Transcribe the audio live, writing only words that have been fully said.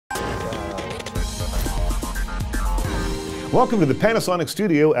Welcome to the Panasonic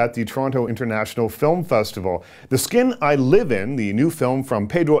studio at the Toronto International Film Festival. The Skin I Live In, the new film from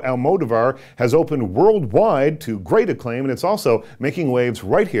Pedro Almodovar, has opened worldwide to great acclaim, and it's also making waves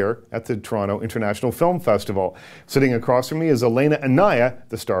right here at the Toronto International Film Festival. Sitting across from me is Elena Anaya,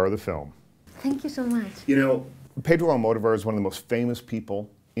 the star of the film. Thank you so much. You know, Pedro Almodovar is one of the most famous people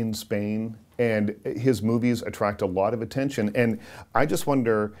in Spain, and his movies attract a lot of attention. And I just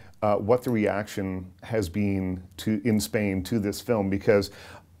wonder what the reaction has been in Spain to this film, because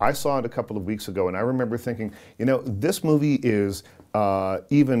I saw it a couple of weeks ago, and I remember thinking, you know, this movie is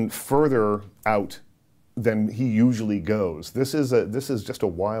even further out than he usually goes. This is just a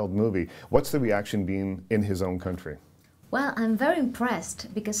wild movie. What's the reaction been in his own country? Well, I'm very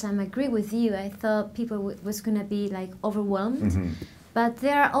impressed because I agree with you. I thought people was going to be like overwhelmed. Mm-hmm. But they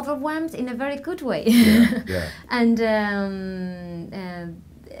are overwhelmed in a very good way. Yeah, yeah. And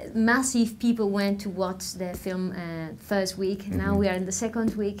massive people went to watch the film first week. Mm-hmm. Now we are in the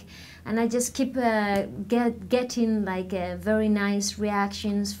second week. And I just keep getting like very nice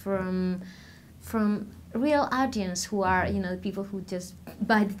reactions from real audience who are, you know, people who just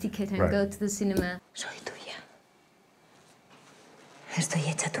buy the ticket and go to the cinema. Soy tuya. Estoy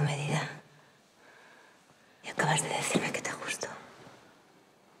hecha a tu medida. Y acabas de decirme que te gusto.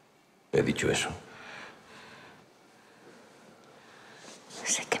 He dicho eso.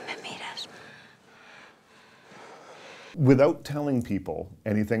 Sé que me miras. Without telling people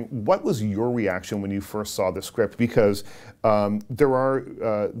anything, what was your reaction when you first saw the script? Because there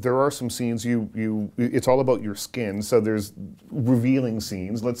are some scenes it's all about your skin, so there's revealing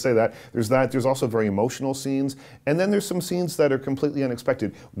scenes, let's say that. There's also very emotional scenes, and then there's some scenes that are completely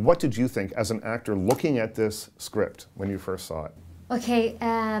unexpected. What did you think as an actor looking at this script when you first saw it? Okay,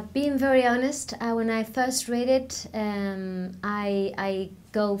 being very honest, when I first read it, I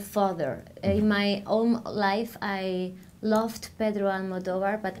go further. In my own life, I loved Pedro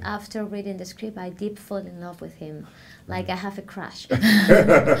Almodovar, but after reading the script, I deep fall in love with him. Like I have a crush.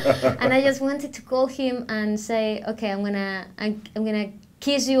 And I just wanted to call him and say, okay, I'm gonna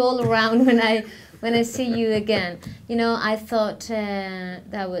kiss you all around when I see you again. You know, I thought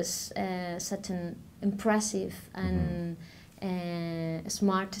that was such an impressive and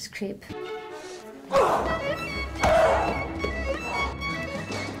smart script.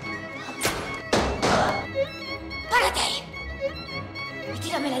 ¡Párate ahí! Y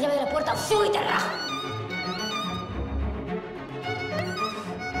tírame la llave de la puerta o subo y te rajo.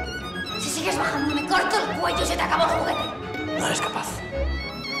 Si sigues bajando me corto el cuello y se te acabó el juguete. No eres capaz.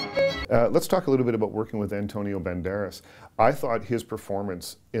 Let's talk a little bit about working with Antonio Banderas. I thought his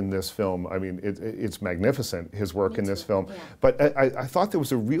performance in this film, I mean, it's magnificent, his work in this film. Yeah. But I thought there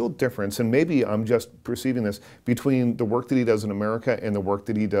was a real difference, and maybe I'm just perceiving this, between the work that he does in America and the work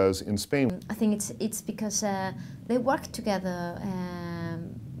that he does in Spain. I think it's because they work together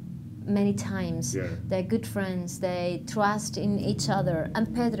many times. Yeah. They're good friends, they trust in each other.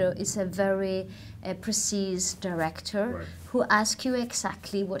 And Pedro is a very precise director who asks you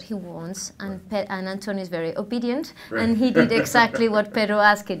exactly what he wants, and Antonio is very obedient, and he did exactly what Pedro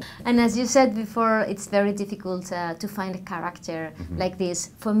asked him. And as you said before, it's very difficult to find a character like this,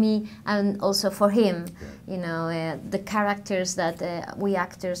 for me and also for him. You know, the characters that we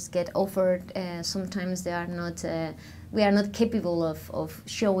actors get offered, sometimes they are not we are not capable of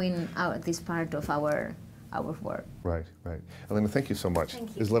showing this part of our work. Right, right. Elena, thank you so much.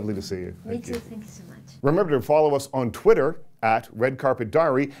 Thank you. It's lovely to see you. Me too, thank you so much. Remember to follow us on Twitter at Red Carpet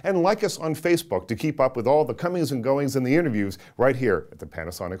Diary, and like us on Facebook to keep up with all the comings and goings and the interviews right here at the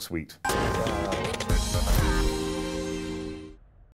Panasonic Suite.